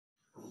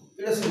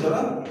এটা সিম্বল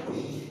না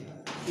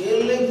এল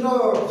length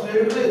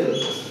thread রে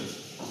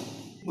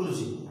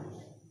বুঝছি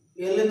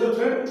এল লেন্থ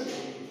থ্রেড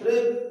রে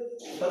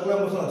সার্কুলার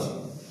মোশন আছে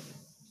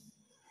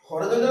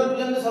হরিজন্টাল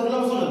প্লেন রে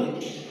সার্কুলার মোশন আছে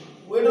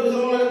ওয়েট অফ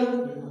রোল লাগে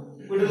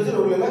ওয়েট অফ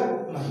রোল লাগা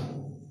না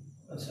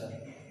আচ্ছা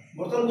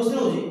বর্তমান কোশ্চেন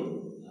হচ্ছে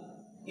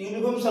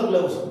uniform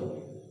circular motion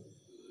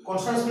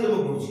constant speed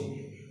move होची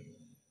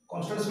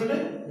कांस्टेंट स्पीड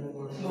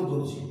मूव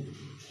होची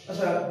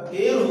अच्छा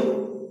ए रु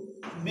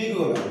बी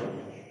को गला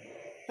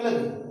हैला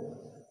कि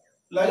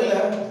लागला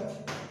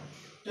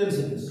 10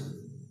 seconds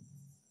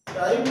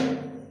time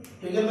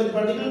taken by the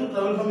particle to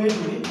travel from A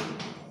to be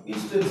is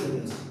 10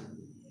 seconds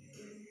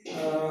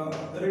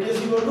radius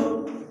equal to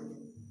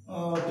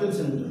 10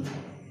 centimetre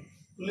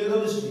length of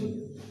the string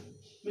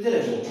बुझले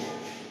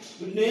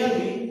इट ने यार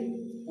be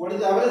what is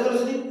the average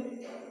velocity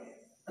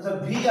अच्छा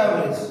v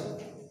average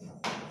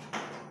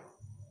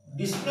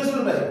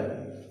displacement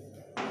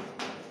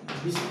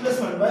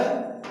by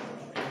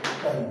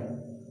time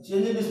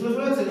change in displacement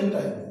by change in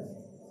time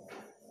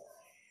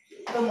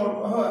तो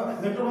हां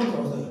vector बन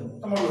सकता है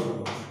तो model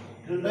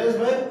delta s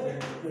by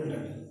delta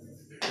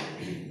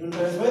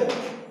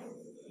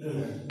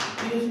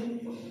ठीक है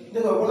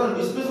देखो बोला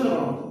डिस्प्लेसमेंट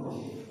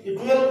ये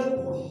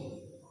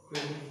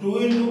 2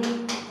 into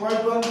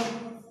 0.1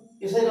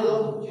 ऐसे कर दो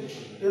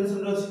 10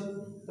 सेंटीमीटर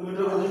तो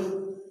मीटर कर दो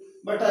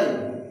बाय टाइम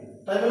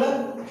वाला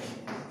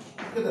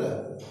कितना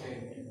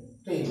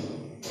ठीक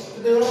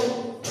कितने हो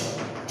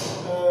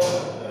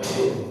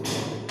ये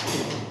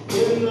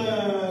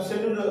 10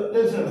 सेंटीमीटर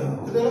 10 सेंटीमीटर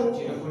कितना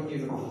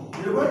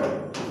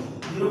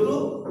 0.02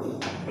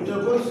 मीटर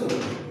पर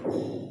सेकंड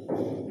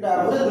এটা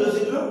एवरेज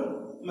वेलोसिटी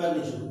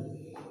मैग्नीट्यूड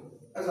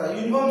अच्छा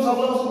यूनिफॉर्म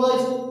सर्कुलर मोशन है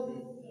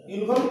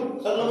यूनिफॉर्म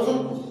सर्कुलर मोशन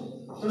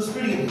तो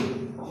स्पीड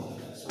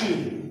कितनी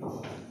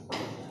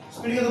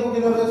स्पीड के तो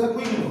कितना हो सकता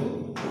कोई नहीं हो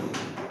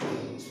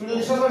speed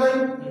distance by time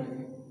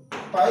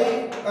pi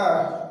are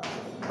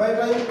by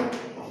time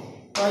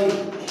pi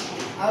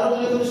are को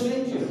लेकर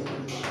स्ट्रिंग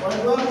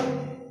 0.1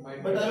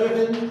 बाय टाइम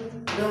 10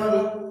 ये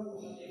वाला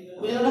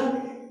बुझे ना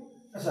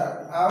अच्छा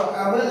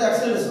average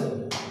acceleration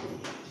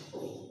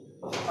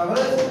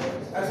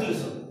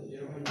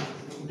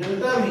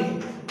delta v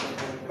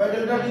by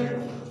delta t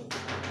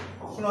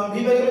सुनो v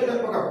बाय डेल्टा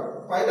पका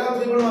पाई का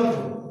 3.12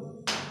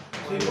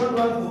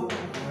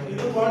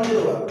 into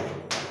 0.01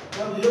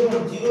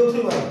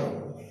 0.031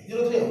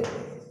 03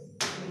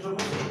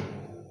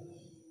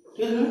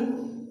 ठीक है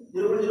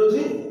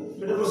 0.03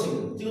 मीटर पर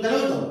सेकंड ठीक जानो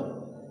तो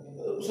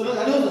सुनो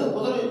जानो तो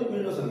पता नहीं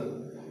मीटर पर सेकंड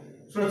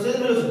सुनो चेंज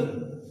वेलोसिटी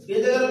ये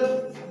जगह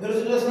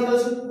वेलोसिटी रेस्पॉन्ड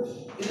আছে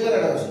এই জায়গা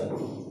রাখা আছে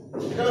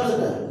এটা হচ্ছে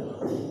এটা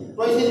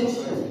টুইস is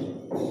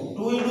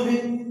 2 into v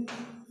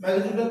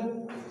magnitude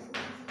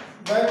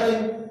by time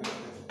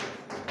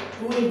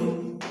 2 into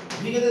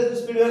v के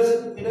स्पीड है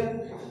এটা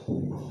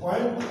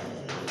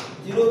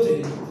 0.03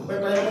 बाय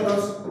टाइम का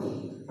 10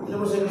 मीटर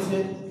पर सेकंड से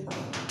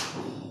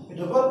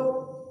मीटर पर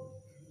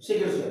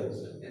सेकंड से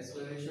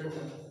एक्सेलरेशन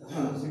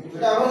हां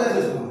এটা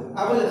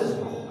एवरेज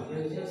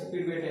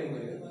स्पीड बाय टाइम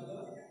करेगा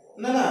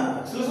ना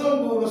एक्सेलरेशन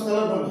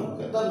स्केलर बन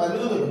कितना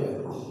मैग्नीट्यूड है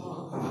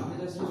हां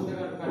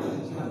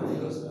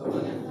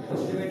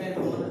speed by time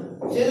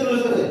change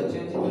velocity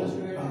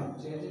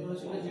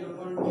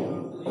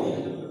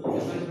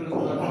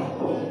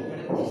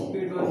 0.02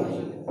 speed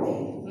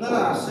ना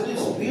actually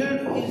speed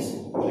is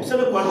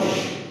itself a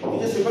quantity it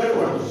is a separate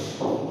quantity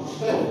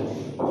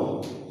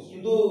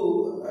किंतु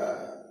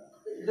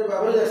এটা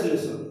एवरेज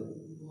एक्सेलरेशन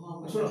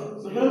सुनो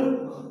सुनो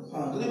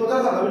हां যদি पता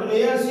था between a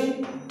and c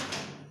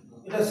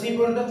এটা c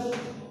point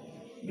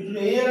between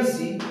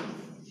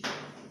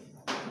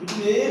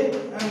a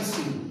and c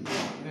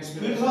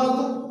speed था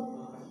तो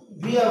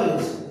v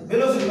एवरेज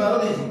वेलोसिटी मारो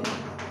दीजिए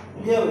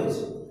v average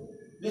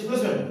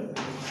displacement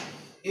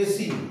ac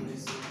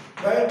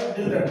by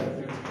delta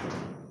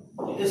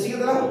AC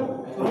कितना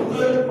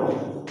 √12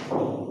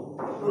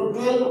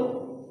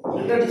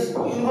 डेल्टा टी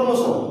यूनिफॉर्म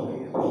मोशन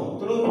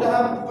तो लोग बेटा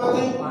आप पता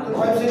है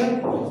 5 सेकंड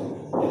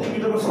ये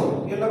मीटर पर सेकंड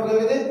ये लगभग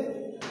कहते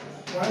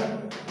 1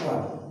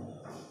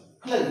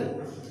 क्लियर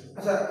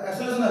अच्छा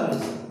acceleration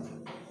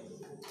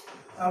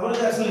average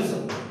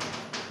acceleration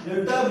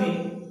delta v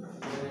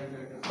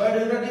by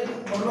delta T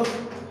मतलब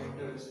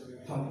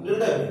हां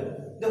डेल्टा v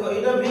देखो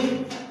এটা v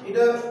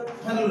এটা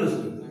फाइनल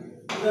वेलोसिटी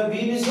এটা v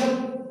इनिशियल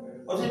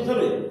और फिर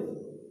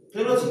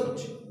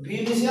वेलोसिटी v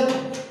इनिशियल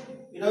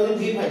এটা হচ্ছে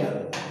v ফাইনাল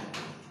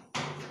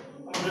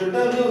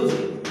डेल्टा v হচ্ছে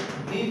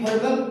v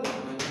final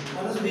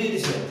minus v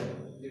initial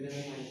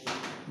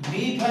v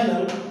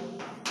final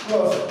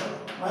plus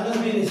minus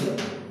v initial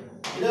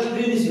এটা v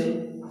ইনিশিয়াল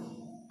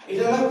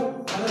এটা হলো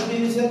মাইনাস v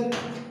ইনিশিয়াল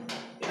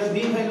এটা v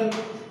ফাইনাল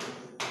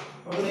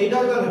और এটা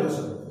হলো ভেক্টর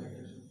সম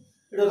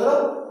এটা হলো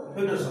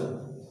ভেক্টর সম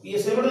ये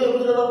सेपरेट है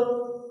उधर तो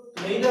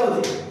এইটা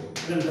হচ্ছে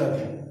डेल्टा v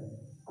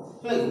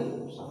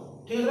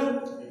ठीक है ना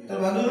तो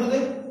वैल्यू लिख दे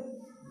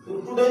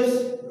 2 times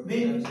v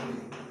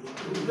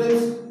 2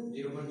 times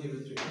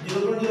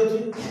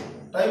 0.03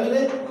 टाइम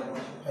में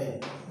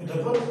 5 मीटर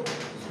पर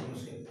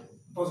सेकंड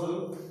पॉसिबल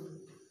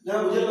जहां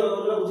बुझे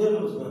ना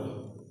उसका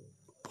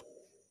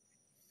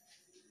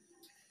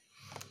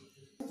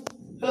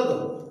है तो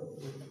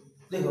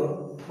देखो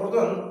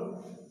बर्तमान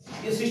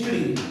ये 60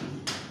 डिग्री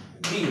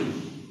बी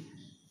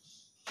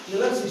ये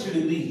 60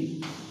 degree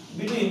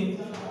between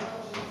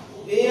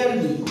A and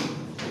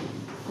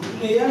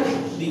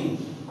D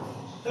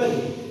है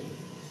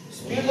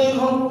स्पीड तो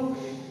लिखो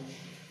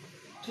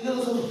ठीक है।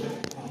 तो सब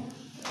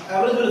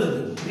average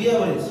velocity B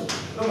average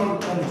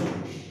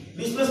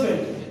displacement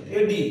A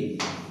D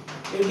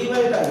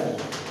by time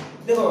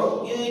देखो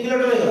ये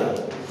किलोमीटर रहेगा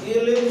ये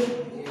ले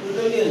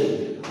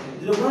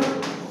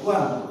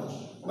 0.1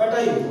 बाय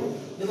टाइम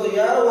देखो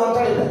यार 1/3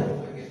 है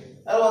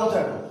यार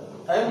 1/3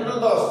 टाइम टोटल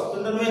 10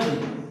 टोटल में 3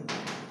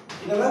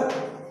 इतना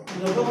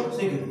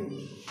 0.6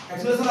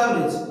 acceleration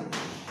average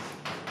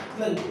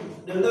like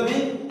delta v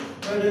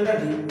by delta t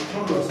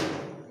not loss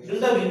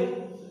delta v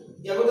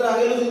या को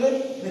आगे लो सीधे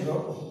देखो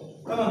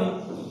क्या माने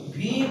v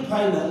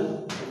final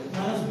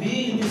minus v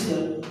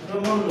initial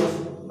modulus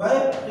bye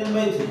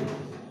 10/3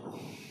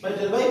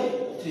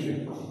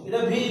 এটা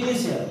v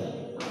ইনিশিয়াল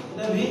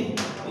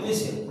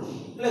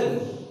লাগে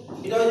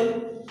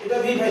এটা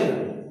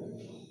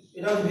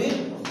v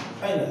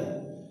फाइनल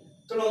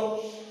चलो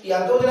या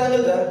तो जो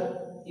एंगल था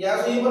या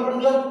से ये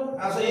परपेंडिकुलर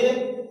आ से ये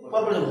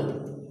परपेंडिकुलर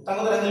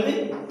तांगो का एंगल भी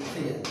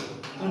सही है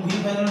तो v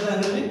फाइनल का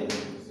एंगल भी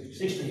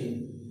 60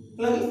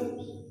 लगी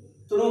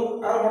चलो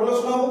आर मॉडुलस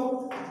सुनाओ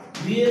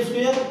vf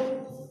square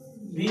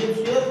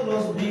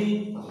plus v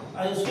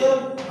I square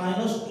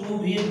minus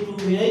 2vf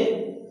 2vi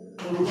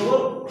root over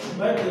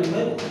by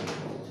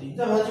 10/3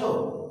 ता भाजो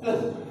है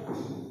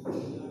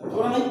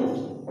थोड़ा नहीं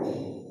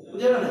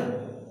बुझे ना नहीं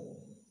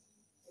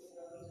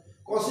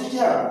cos 60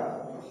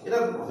 এটা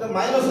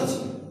মাইনাস আছে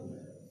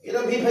এটা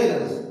v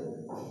ফাইনাল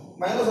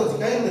মাইনাস আছে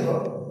কাই দেখো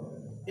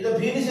এটা v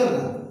ইনিশিয়াল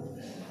না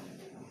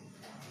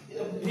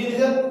এটা v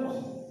ইনিশিয়াল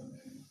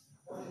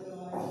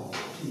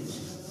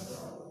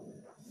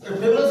এটা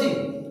ফেব্রুয়ারি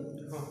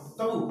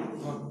तब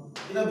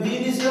এটা v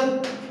ইনিশিয়াল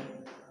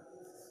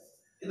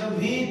এটা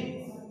v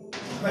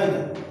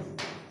ফাইনাল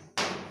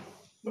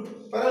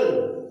প্যারালাল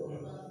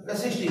এটা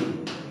 60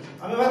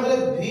 আমি বাদ দিলে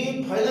v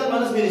final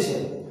minus v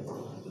initial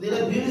তো এটা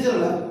v ইনিশিয়াল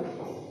না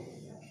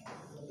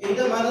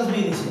এটা মাইনাস v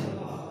ইনিশিয়াল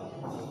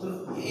তো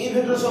এই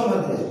ভেক্টর সম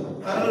হবে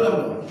প্যারালাল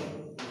আমরা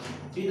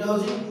এটা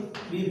হচ্ছে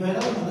v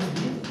final minus v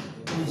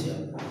initial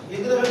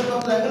এদের ভেক্টর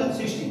কত অ্যাঙ্গেল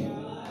 60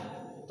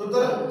 তো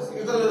তার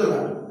এটা হলো না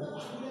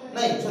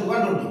নাই সরি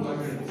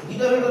 120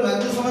 এটা ভেক্টর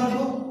ম্যাগনিটিউড সমান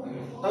দিব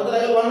তাহলে তার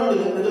আগে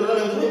 120 ভেক্টর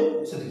লাগবে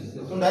সেটি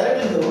তো ডাইরেক্ট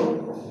লিখে দেব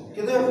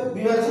কেতে v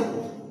আছে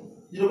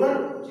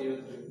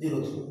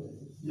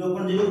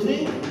 0.03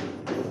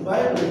 by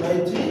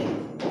 10/3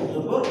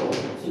 উপর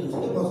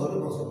সিরিজকে বসাবে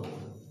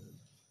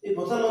এই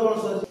বসার লবণ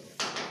sir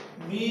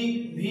v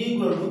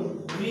equal to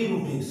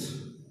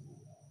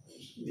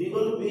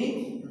v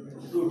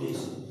root x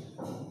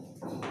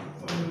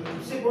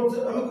से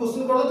हमें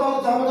क्वेश्चन पढ़ा तो हम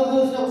जहां बता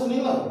दें उसका क्वेश्चन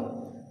नहीं ना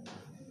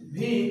v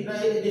ना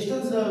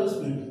डिस्टेंस ना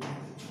speed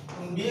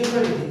dx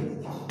by dt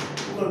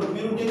equal to v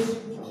root x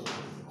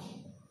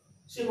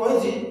से कहि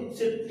जे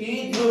से t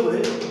 0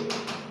 बले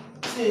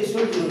से x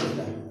by 0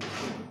 होता है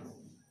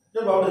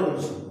जब बाउंड्री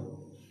कंडीशन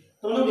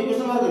तो हम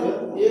इक्वेशन मार देगा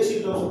x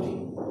equals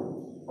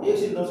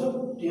to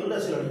t होता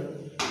है से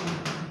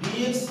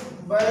dx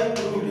by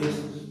root x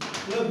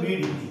plus v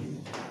dt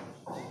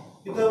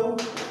कितना हो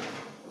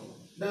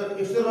the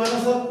x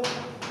minus of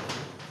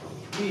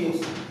dx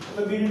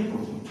मतलब v dt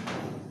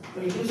तो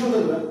इक्वेशन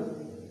देगा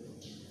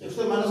x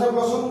minus of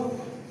plus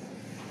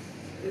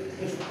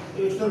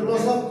x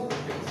plus of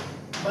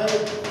by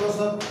plus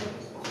of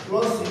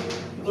plus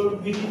equal to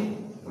v dt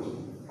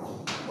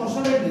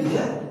constant rate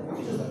दीजिए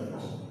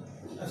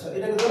अच्छा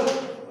এটা কত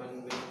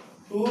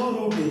 2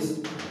 root x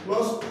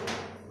plus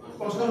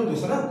constant root x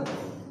ना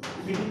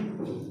v dt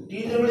t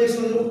जरूर x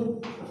 0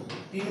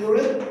 t जरूर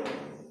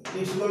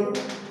x equal to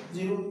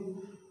 0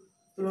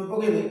 तो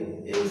पकेले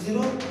x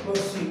 0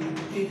 plus c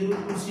t 0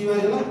 plus c by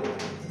देला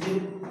 0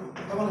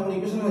 तब हम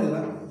इक्वेशन में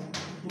देला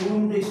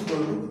 2x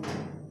equal to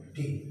t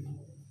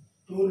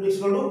 2x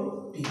equal to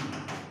t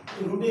तो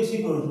root x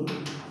equal to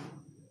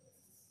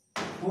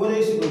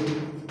 4x equal to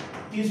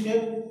t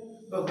square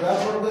तो ग्राफ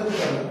प्लॉट करके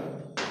चला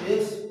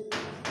x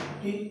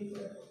t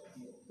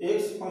x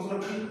function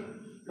of t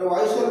तो y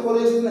स्क्वायर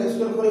 4x ना x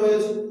स्क्वायर 4y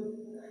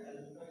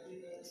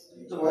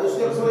तो y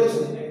square 4x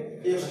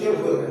x square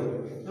 4y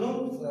no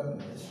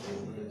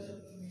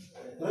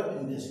बराबर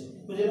index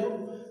मुझे ना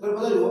अगर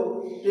पता लो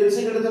 10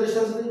 सेकंड का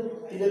डिस्टेंस है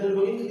इधर डेल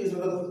बगी इस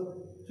बता दो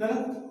है ना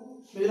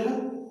मुझे ना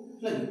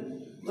नहीं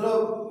धरो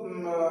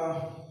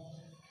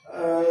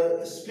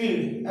स्पीड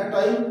एट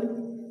टाइम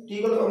t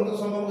को हम तो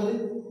संभव कर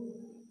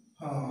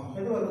हां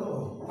है तो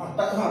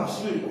हां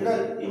स्पीड এটা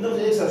इन द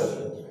x আছে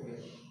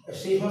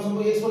সেই ফাংশন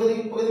को x বলে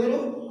দেবে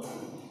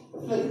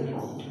नहीं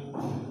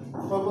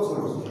पर्पस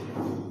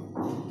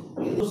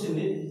ये दो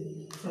सिंदे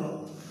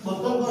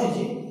मतलब कौन है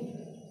जी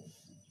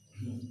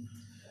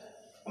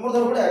हमर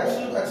धर बड़े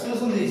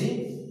एक्सेलरेशन देछि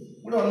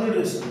बड़े अन्य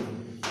डायरेक्शन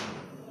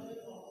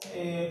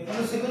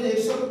माने से कोन x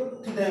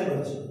थीटा एंगल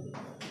अछि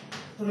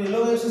तो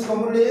log x is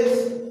component x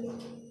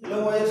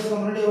log y is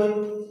component y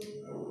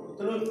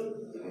तो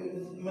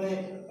माने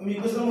हम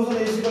equation motion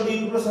a equal d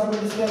plus half d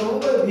square हो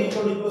बा v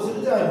equal d plus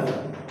c जाए हो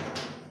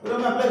पूरा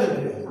हम अप्लाई कर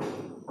दिया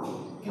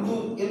किंतु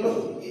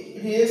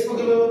ये x को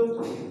केलो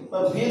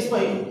vx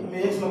पाई हम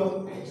x लो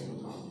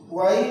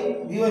y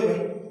vy पाई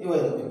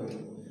y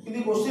किंतु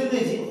क्वेश्चन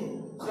देछि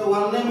से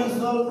one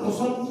dimensional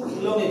motion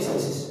along x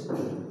axis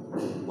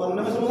one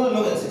dimensional motion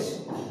along x axis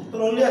तो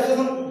ओनली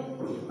एक्सेशन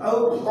आउ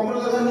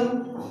कंपोनेंट दरकार नहीं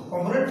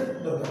कंपोनेंट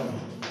दरकार नहीं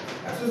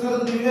एक्सेशन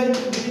तो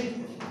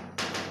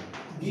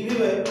dv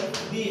by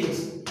dx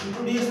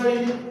into dx by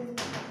dt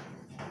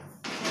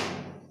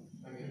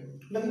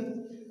लगी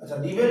अच्छा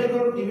dv by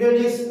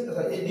dx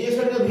अच्छा dx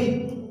का v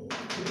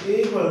a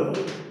equal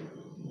to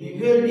dv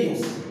by dx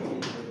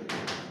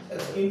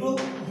into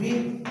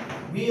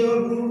v और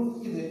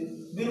कितने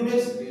v root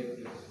x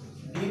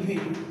dv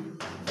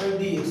by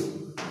dx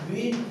v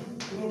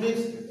root x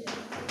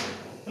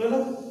है ना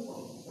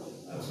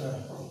अच्छा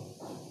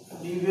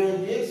dv by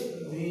dx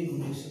v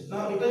root x ना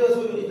इटा जो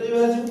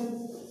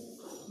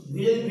v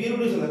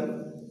root x है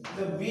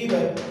the v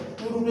by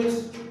 2 root x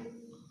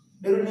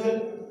derivative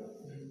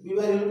v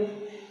by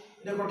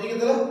ये कटी के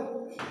देला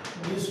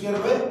v स्क्वायर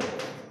by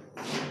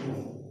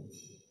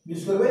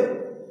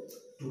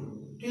 2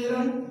 ठीक है ना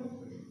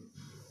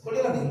कटी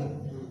ना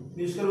v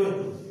स्क्वायर by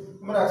 2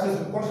 हमारा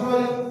एक्सेशन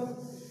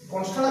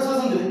कांस्टेंट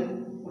एक्सेशन दे लिख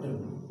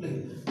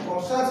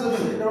कांस्टेंट एक्सेशन दे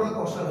এটা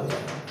कांस्टेंट है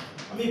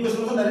हम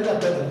इक्वेशन को डायरेक्ट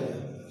अप्लाई कर दिया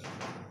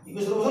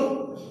इक्वेशन को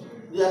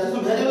ये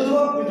एक्सेशन वेरिएबल दो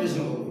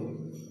इंटीग्रेशन को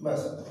बस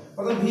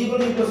मतलब v इक्वल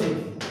टू a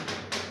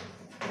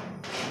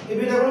ये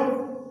भी देखो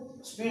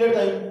स्पीड एट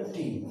टाइम t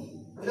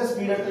এটা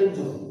स्पीड एट टाइम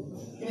 0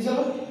 किनी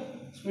चलो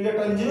स्पीड एट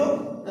टाइम 0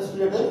 या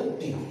स्पीड एट टाइम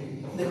t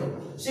देखो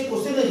से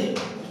क्वेश्चन है जी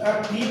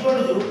t equal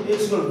to 0 x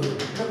equal to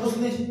এটা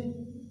क्वेश्चन है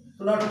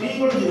तो ना t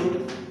इक्वल टू 0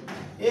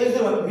 x से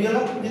v है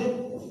ना 0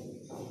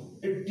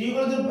 ये t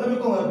इक्वल टू हमें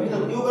कौन है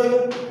v u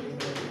कहेगा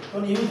तो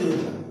u 0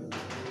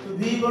 तो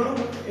v इक्वल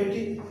टू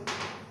 80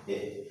 ये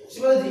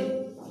सिवाय जी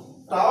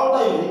टाउ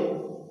टाइम में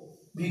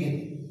v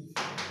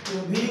तो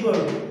v equal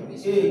to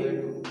a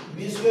v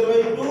square by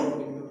 2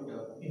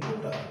 into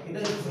टा এটা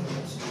इक्वेशन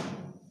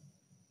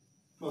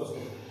क्लोज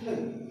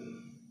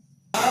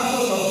आप तो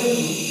सब्जेक्ट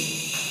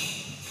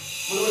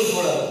बोलो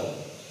थोड़ा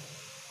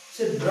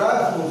से ड्रैग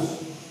फोर्स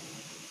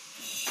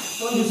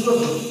तो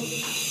डिस्कस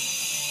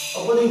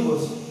अपोजिंग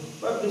फोर्स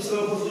বা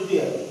फ्रिक्शनल फोर्स जो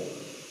दिया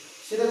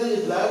সেটা যে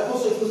ड्रैग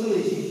फोर्स इक्वेशन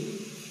দিয়েছি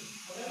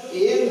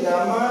m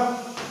gamma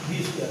v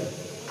square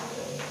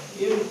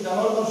m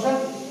gamma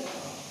constant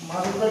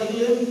mass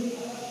practically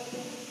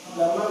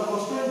gamma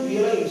constant v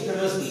है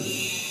इंस्टेंटेनियस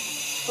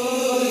तो हम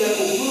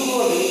कहते हैं ऊपर को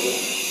वाले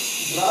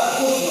drag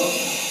force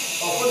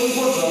opposing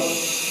force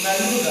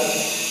magnitude का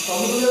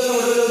समीकरण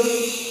का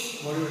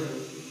बॉडी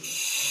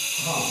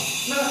हां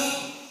ना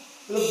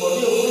तो बॉडी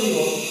ऊपर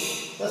जीवो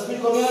तो स्पीड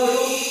कम है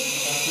बढ़ो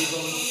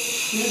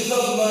स्पीड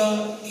सब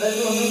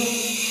डायरेक्ट हम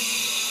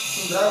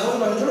ड्रैग फोर्स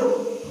मैग्नीट्यूड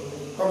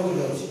कम हो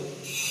जाଉଛି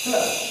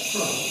ହେଲା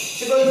ଶୁଣ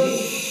ସେ କହିଛି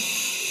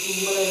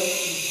ମାନେ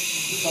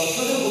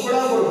ସଂସ୍କୃତ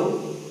କୁକୁଡ଼ା ପଡୁ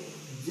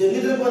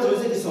ଯେମିତି ପଛରେ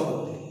ସେ କିସ ହବ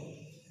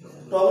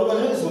ଟପର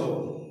ପଛରେ କିସ ହବ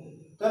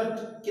ତାର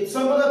କେତେ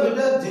ସମୟ ତା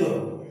ଭିଟା 0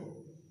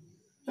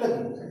 ହେଲା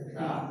କି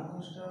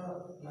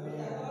ମାନେ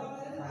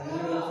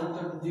फाइनल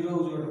तो 0 हो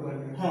जोड़ पर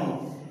हां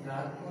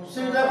से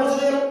ड्राइवर से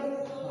देला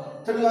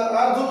तक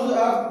आ जो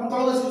आ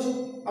तळ बसुଛି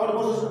आउट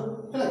फोर्स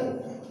ହେଲା କି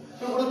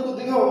तो बड़े को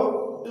देखो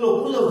ये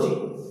ऊपर जाଉଛି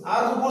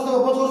आ जो force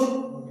oppose होଉଛି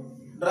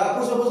drive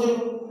force oppose करियो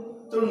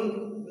तो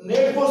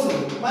नेट फोर्स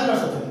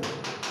माइनस होता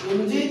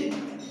mg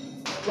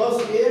plus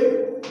m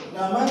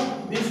gamma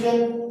v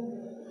square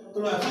तो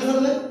एक्सेलरेशन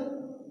ले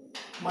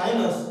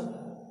minus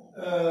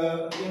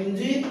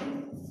mg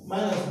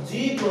minus g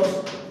plus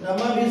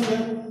gamma v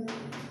square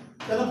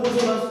क्या फोर्स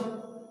है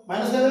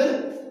माइनस क्या करे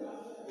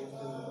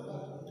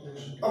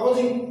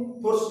अपोजिंग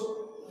फोर्स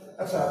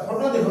अच्छा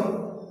फॉर्मूला देखो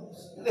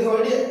देखो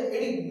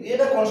AD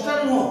Etah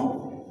constant know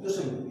just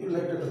you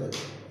like that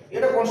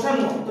Etah constant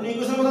no तो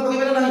इक्वेशन में पकड़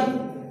पेला नहीं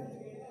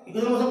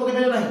इक्वेशन में पकड़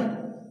पेला नहीं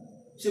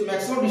से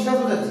मैक्सिमम डिस्टेंस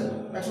हो जाती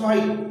मैक्सिमम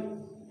हाइट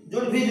जो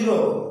भी 0 हो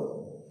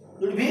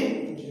जो भी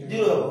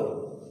 0 हो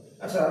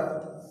अच्छा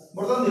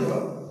बर्तन देखो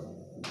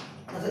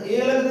अच्छा ए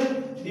लगे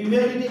dv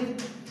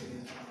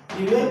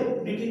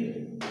dt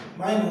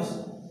minus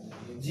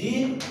g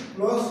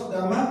plus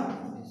gamma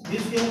v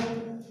square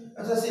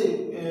अच्छा से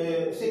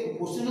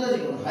क्वेश्चन में जाजी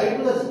हाइट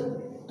में जाजी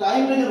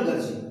टाइम में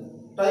जाजी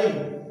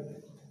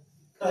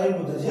टाइम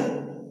में जाजी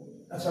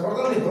अच्छा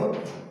बर्तन देखो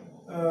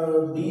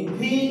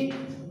dv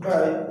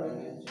by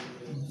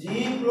g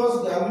plus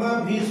gamma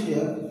v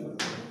square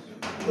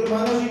तो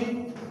माइनस डी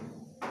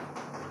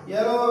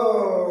यार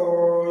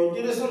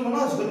इंटीग्रेशन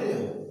मना कर दे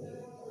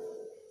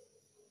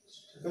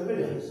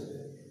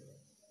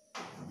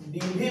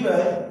dv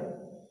by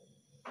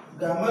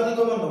गामा जी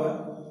को मन होगा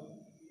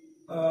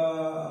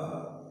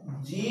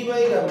g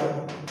by gamma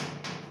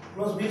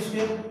plus v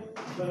square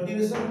तो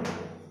integration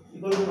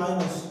equal to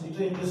minus D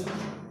integration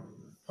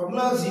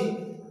formula ji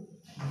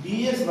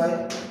dx by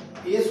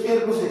a square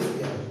plus a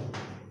square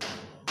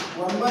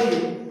 1 by a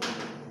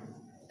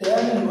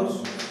tan inverse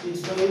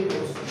x by a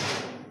cos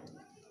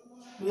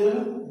बुझे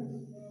ना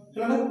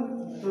चलो ना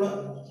थोड़ा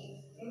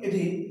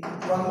इधि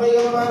 1 by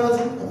gamma बाहर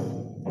আছে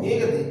ये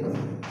कहते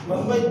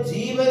 1 by g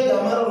by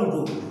gamma row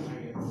root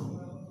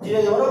g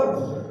by gamma row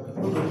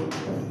root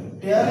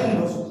tan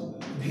inverse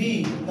v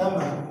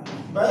gamma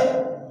by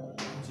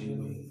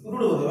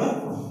root होता है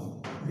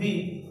v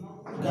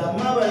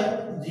gamma by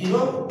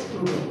 0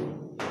 रूट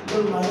तो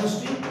माइनस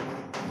t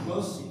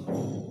प्लस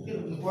फिर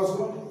प्लस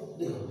को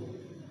देखो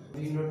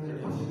v नॉट दैट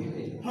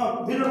हां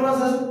v नॉट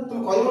प्लस तुम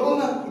कहि बतो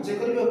ना चेक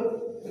करियो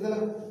देखला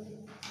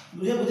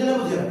बुझे ना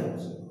बुझे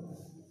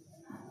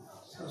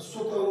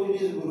सरसो तो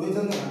ये रोई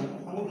था ना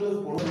हम प्लस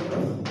पढ़ो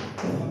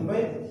 1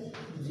 by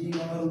g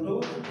gamma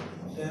root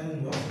tan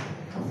inverse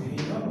v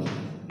not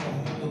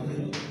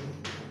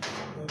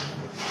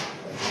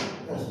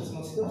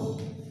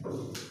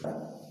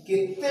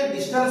केते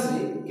डिस्टेंस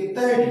रे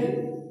केते हाइट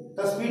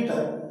ता स्पीड ता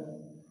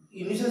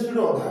इनिशियल स्पीड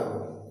अधा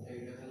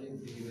एटा खाली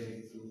v by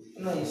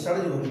 2 ना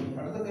इसाडे जो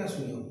आटा तो क्या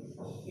सुनियो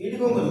एडी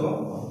कोन करबो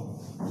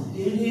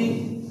AD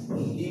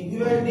dv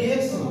by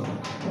dx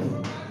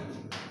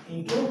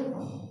into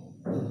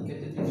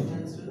केते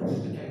डिस्टेंस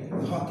रे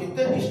हां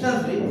केते डिस्टेंस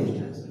रे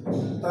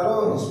तारो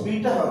स्पीड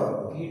ता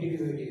v dv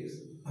by dx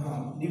हां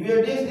dv by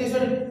dx they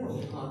sorry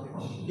हां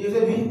dx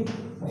है v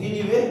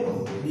dv by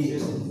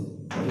dx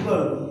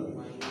equal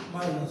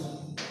minus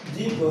g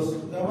plus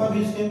gamma v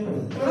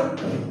square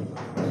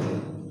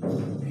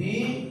v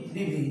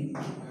dv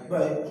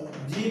by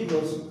g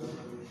plus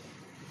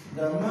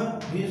gamma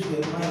v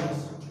square minus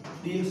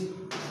dx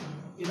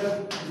इधर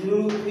 0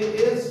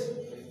 as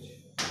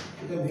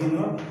इधर v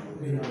naught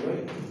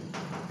right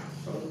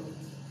so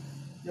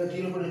या t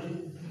पर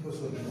बस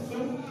हो गया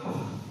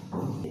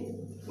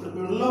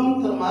pendulum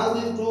तर mass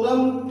is 2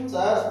 gram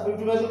charge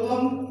 50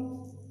 microcoulomb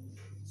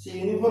से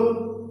uniform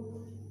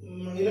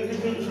electric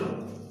field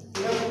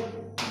इधर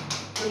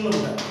पेंडुलम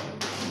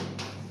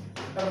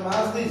तर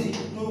मास दे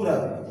 2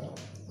 ग्राम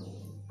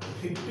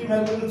 50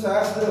 माइक्रोकूलम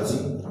चार्ज दे अछि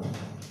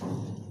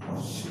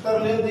सीतार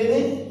लेन दे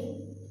नहीं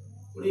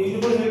और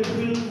यूनिफॉर्म इलेक्ट्रिक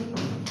फील्ड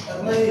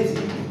अप्लाई है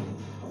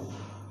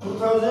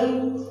 2000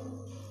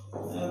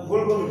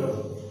 वोल्ट पर मीटर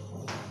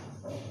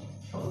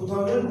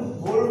 2000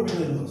 वोल्ट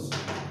मीटर इनवर्स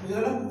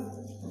बुझला ना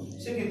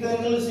से कितना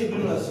एंगल से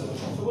इक्वल आसे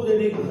सपोज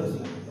एडी इक्वल आसे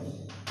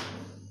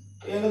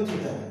एंगल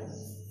थीटा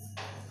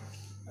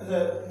अच्छा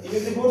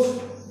इलेक्ट्रिक फोर्स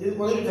जे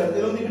पॉजिटिव चार्ज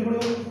एलो नीचे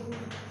पड़ो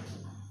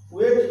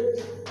वेट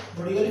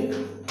बढ़ी गली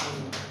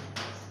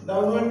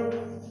डाउनवर्ड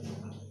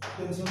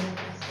टेंशन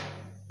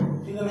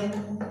ठीक है नहीं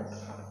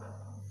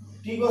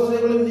टी cos रे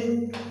बोले जी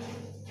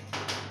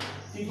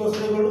टी cos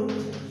रे बोलो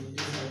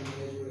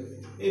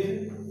if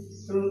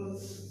तो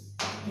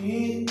टी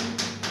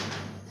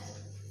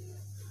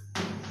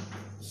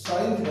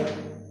sin थीटा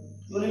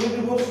तो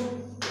इलेक्ट्रिक फोर्स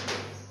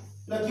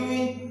ना क्यू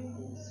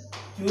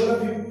ला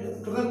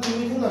कितना क्यू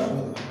ही लास्ट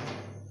में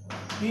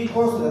टी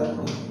cos रे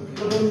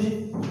तो जी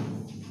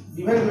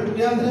डिवाइड कर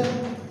tan रे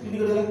टी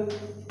कर देला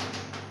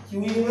क्यू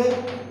ही में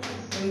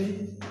जी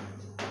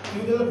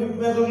क्यू के 50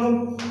 में कर लो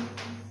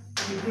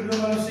 50 to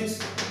minus 6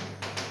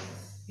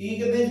 e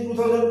के दे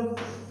 2000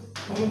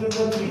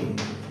 203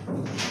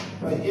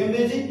 भाई m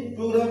they ji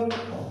 2 gram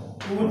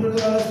 200 to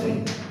minus 3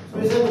 तो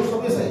ऐसे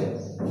 200 के सही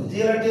जे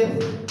लाटे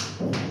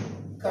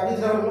काटी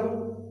था हम लोग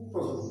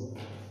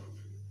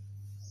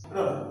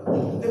ना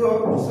देखो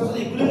सबसे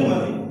इक्विलिब्रियम में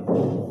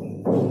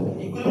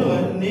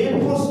नेट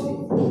फोर्स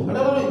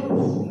हटा लो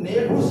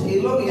नेट फोर्स ए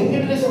लॉग n के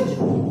डायरेक्शन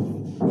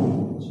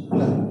है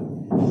ना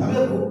हम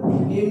देखो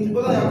ये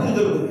पता है आपको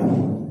जरूर है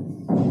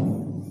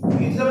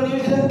कितना बनी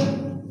हुई है ना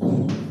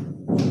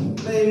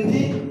mg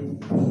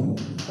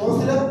cos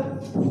theta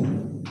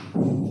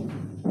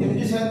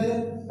mg sin theta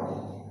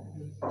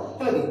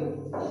क्या लगी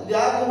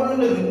या कंपोनेंट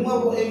ले लूंगा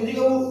mg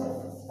का वो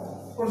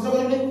कौन सा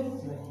करेंगे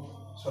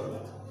सॉरी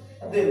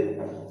देख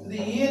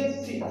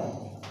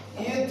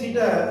ये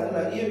थीटा ना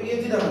ये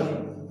थीटा बनी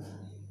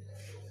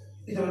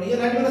इधर बनी ये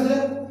 90 माइनस है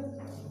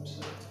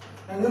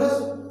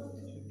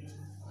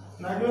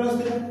 90 माइनस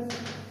थीटा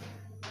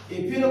ये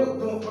फिर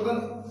तुम पता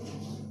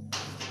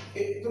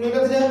तुम ये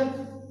कहते हैं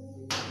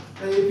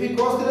ये फिर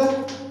cos थीटा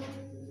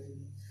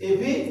ये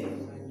भी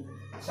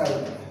sin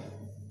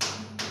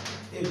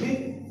ये भी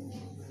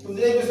तुम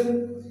दे equation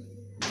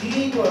d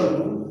equal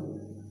to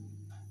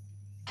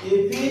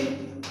AP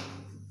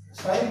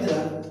sin theta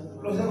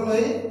plus क्या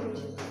है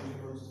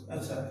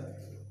अच्छा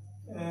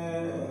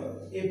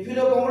AP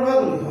रो कॉमन भाग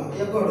लो हां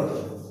या कोड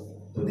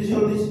तो दिस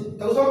और दिस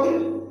ताको सॉल्व कर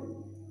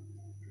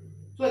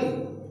सही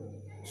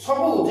सब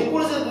जे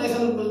कोन से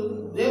रिलेशन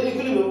जे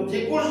इक्विलिब्रियम जे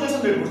कोन रिलेशन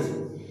बेट करছে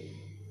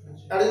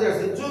आडे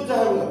जासे जो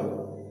चाहे बोला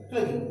ठीक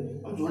है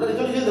हम जोड़ा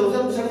रिजल्ट जे दो से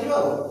सट जीवा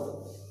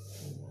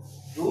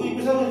जो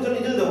इक्वेशन रिजल्ट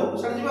जे दो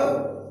सट जीवा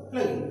ठीक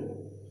है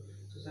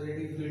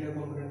सोसाइटी फ्रीडम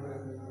कंपोनेंट करा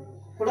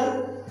कोडा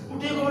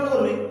कुटी कमेंट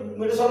करबी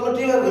मेरे सॉल्व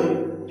टी बार करबी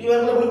टी बार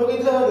मतलब पुଣି पकेଇ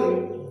बार करबी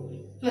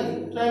ठीक है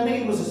time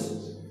taking process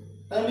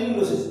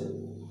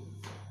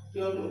T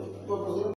bar